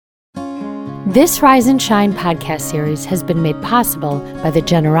This Rise and Shine podcast series has been made possible by the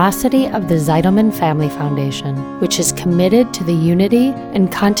generosity of the Zeidelman Family Foundation, which is committed to the unity and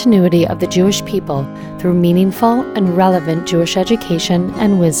continuity of the Jewish people through meaningful and relevant Jewish education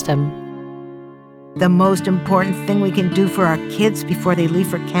and wisdom. The most important thing we can do for our kids before they leave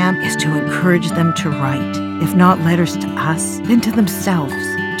for camp is to encourage them to write, if not letters to us, then to themselves,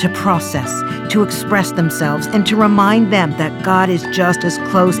 to process, to express themselves, and to remind them that God is just as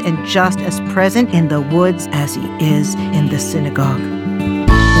close and just as present in the woods as he is in the synagogue.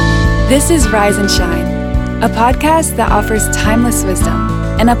 This is Rise and Shine, a podcast that offers timeless wisdom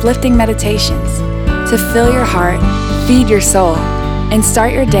and uplifting meditations to fill your heart, feed your soul, and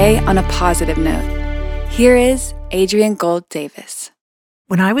start your day on a positive note. Here is Adrienne Gold Davis.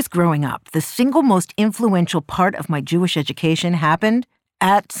 When I was growing up, the single most influential part of my Jewish education happened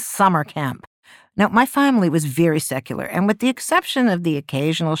at summer camp. Now, my family was very secular, and with the exception of the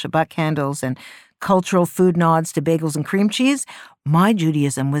occasional Shabbat candles and cultural food nods to bagels and cream cheese, my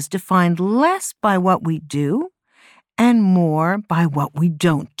Judaism was defined less by what we do and more by what we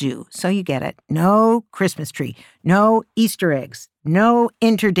don't do. So you get it. No Christmas tree, no Easter eggs, no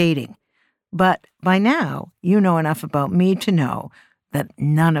interdating. But by now, you know enough about me to know that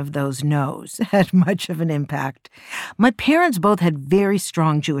none of those no's had much of an impact. My parents both had very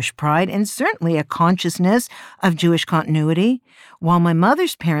strong Jewish pride and certainly a consciousness of Jewish continuity. While my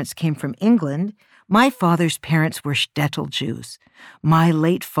mother's parents came from England, my father's parents were shtetl Jews. My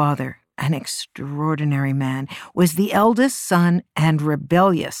late father, an extraordinary man, was the eldest son and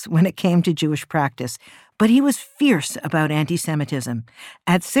rebellious when it came to Jewish practice, but he was fierce about anti-Semitism.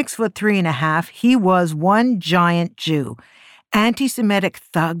 At 6'3.5", he was one giant Jew. Anti-Semitic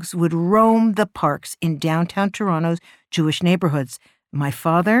thugs would roam the parks in downtown Toronto's Jewish neighborhoods. My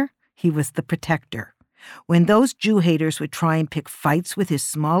father, he was the protector. When those Jew haters would try and pick fights with his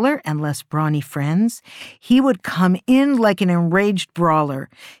smaller and less brawny friends, he would come in like an enraged brawler.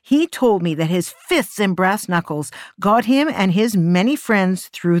 He told me that his fists and brass knuckles got him and his many friends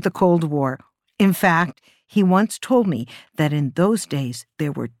through the Cold War. In fact, he once told me that in those days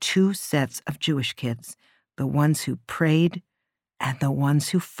there were two sets of Jewish kids, the ones who prayed and the ones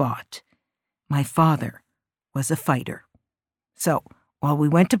who fought. My father was a fighter. So, while we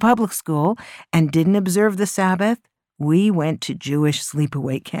went to public school and didn't observe the Sabbath, we went to Jewish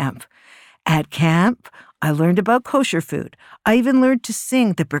sleepaway camp. At camp, I learned about kosher food. I even learned to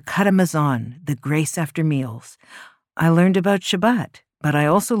sing the Birkat Hamazon, the grace after meals. I learned about Shabbat, but I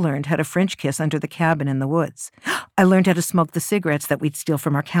also learned how to French kiss under the cabin in the woods. I learned how to smoke the cigarettes that we'd steal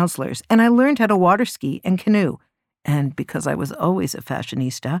from our counselors, and I learned how to water ski and canoe. And because I was always a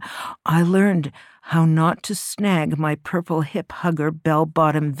fashionista, I learned how not to snag my purple hip-hugger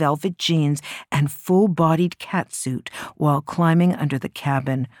bell-bottom velvet jeans and full-bodied catsuit while climbing under the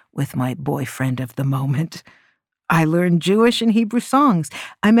cabin with my boyfriend of the moment. I learned Jewish and Hebrew songs.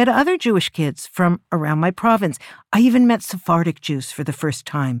 I met other Jewish kids from around my province. I even met Sephardic Jews for the first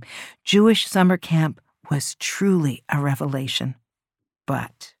time. Jewish summer camp was truly a revelation.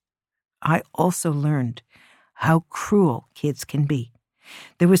 But I also learned how cruel kids can be.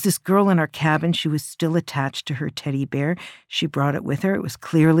 There was this girl in our cabin. She was still attached to her teddy bear. She brought it with her. It was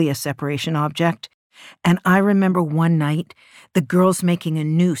clearly a separation object. And I remember one night, the girls making a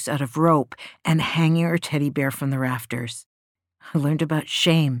noose out of rope and hanging her teddy bear from the rafters. I learned about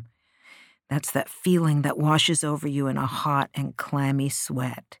shame. That's that feeling that washes over you in a hot and clammy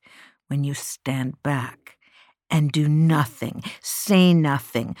sweat when you stand back and do nothing, say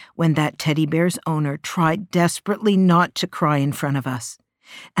nothing, when that teddy bear's owner tried desperately not to cry in front of us.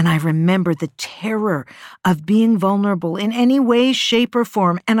 And I remember the terror of being vulnerable in any way, shape, or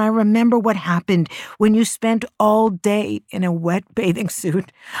form. And I remember what happened when you spent all day in a wet bathing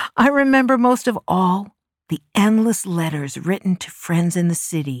suit. I remember most of all the endless letters written to friends in the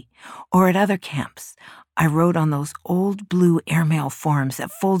city or at other camps. I wrote on those old blue airmail forms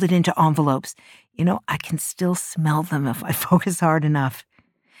that folded into envelopes. You know, I can still smell them if I focus hard enough.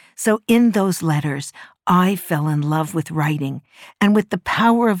 So in those letters, I fell in love with writing and with the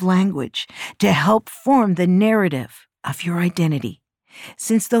power of language to help form the narrative of your identity.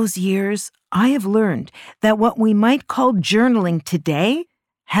 Since those years, I have learned that what we might call journaling today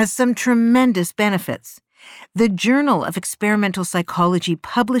has some tremendous benefits. The Journal of Experimental Psychology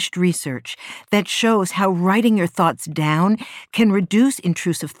published research that shows how writing your thoughts down can reduce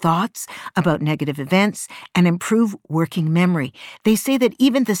intrusive thoughts about negative events and improve working memory. They say that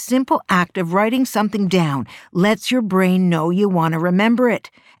even the simple act of writing something down lets your brain know you want to remember it.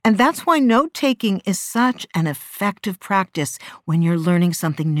 And that's why note-taking is such an effective practice when you're learning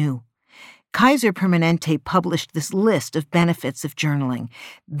something new. Kaiser Permanente published this list of benefits of journaling,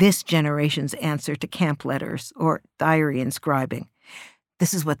 this generation's answer to camp letters or diary inscribing.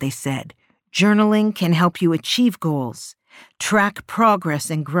 This is what they said. Journaling can help you achieve goals, track progress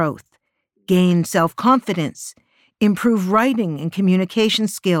and growth, gain self-confidence, improve writing and communication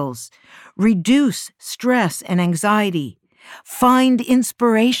skills, reduce stress and anxiety, find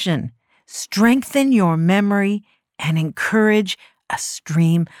inspiration, strengthen your memory, and encourage a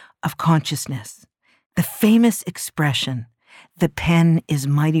stream of consciousness. The famous expression, "The pen is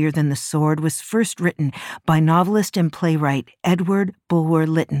mightier than the sword," was first written by novelist and playwright Edward Bulwer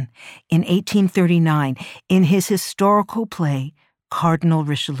Lytton in 1839 in his historical play, Cardinal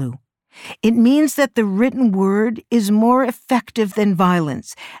Richelieu. It means that the written word is more effective than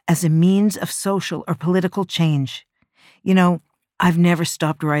violence as a means of social or political change. You know, I've never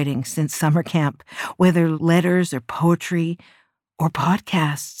stopped writing since summer camp, whether letters or poetry or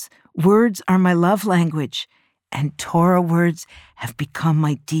podcasts. Words are my love language, and Torah words have become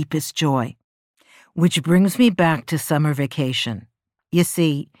my deepest joy. Which brings me back to summer vacation. You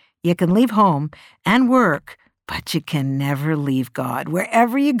see, you can leave home and work, but you can never leave God.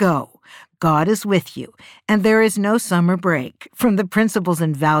 Wherever you go, God is with you, and there is no summer break from the principles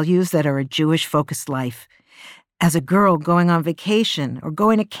and values that are a Jewish-focused life. As a girl, going on vacation or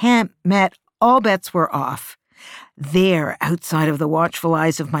going to camp meant all bets were off. There, outside of the watchful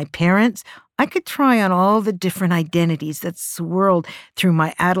eyes of my parents, I could try on all the different identities that swirled through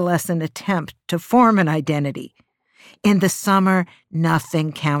my adolescent attempt to form an identity. In the summer,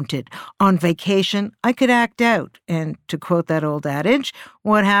 nothing counted. On vacation, I could act out. And to quote that old adage,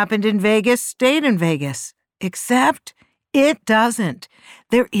 what happened in Vegas stayed in Vegas. Except it doesn't.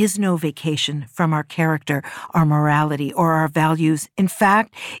 There is no vacation from our character, our morality, or our values. In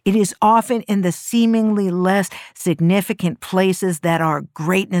fact, it is often in the seemingly less significant places that our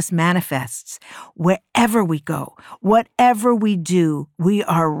greatness manifests. Wherever we go, whatever we do, we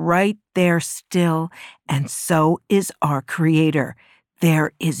are right there still, and so is our Creator.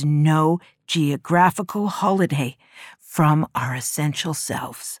 There is no geographical holiday from our essential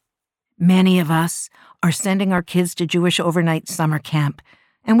selves. Many of us are sending our kids to Jewish overnight summer camp,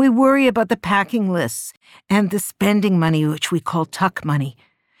 and we worry about the packing lists and the spending money, which we call tuck money.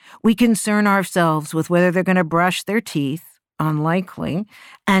 We concern ourselves with whether they're going to brush their teeth, unlikely,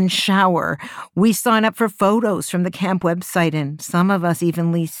 and shower. We sign up for photos from the camp website, and some of us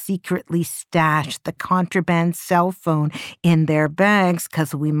even secretly stash the contraband cell phone in their bags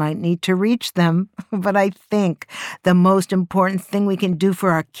because we might need to reach them. But I think the most important thing we can do for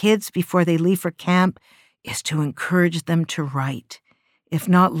our kids before they leave for camp is to encourage them to write, if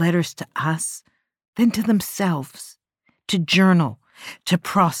not letters to us, then to themselves, to journal, to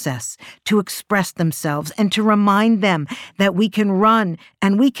process, to express themselves, and to remind them that we can run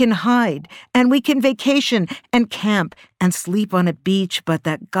and we can hide and we can vacation and camp and sleep on a beach, but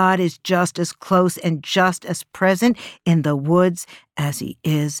that God is just as close and just as present in the woods as he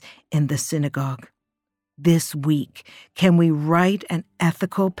is in the synagogue. This week, can we write an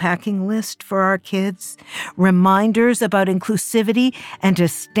ethical packing list for our kids? Reminders about inclusivity and to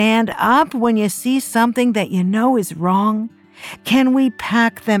stand up when you see something that you know is wrong? Can we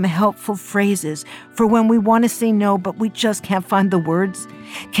pack them helpful phrases for when we want to say no, but we just can't find the words?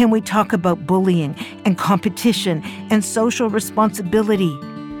 Can we talk about bullying and competition and social responsibility?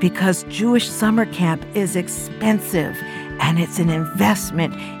 Because Jewish summer camp is expensive and it's an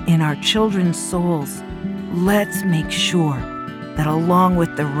investment in our children's souls. Let's make sure that along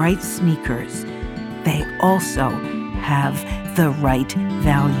with the right sneakers, they also have the right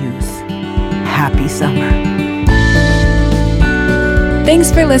values. Happy summer.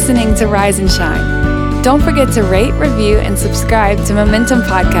 Thanks for listening to Rise and Shine. Don't forget to rate, review, and subscribe to Momentum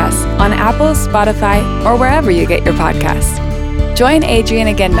Podcasts on Apple, Spotify, or wherever you get your podcasts. Join Adrienne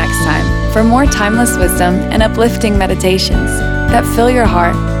again next time for more timeless wisdom and uplifting meditations that fill your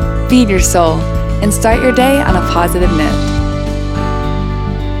heart, feed your soul, and start your day on a positive note.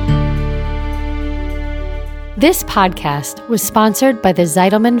 This podcast was sponsored by the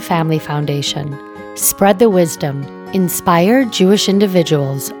Zeidelman Family Foundation. Spread the wisdom. Inspire Jewish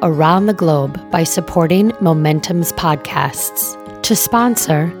individuals around the globe by supporting Momentum's podcasts. To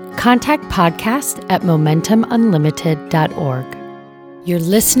sponsor, contact podcast@momentumunlimited.org. You're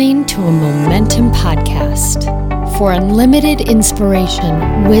listening to a Momentum podcast. For unlimited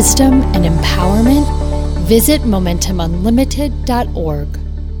inspiration, wisdom, and empowerment, visit momentumunlimited.org.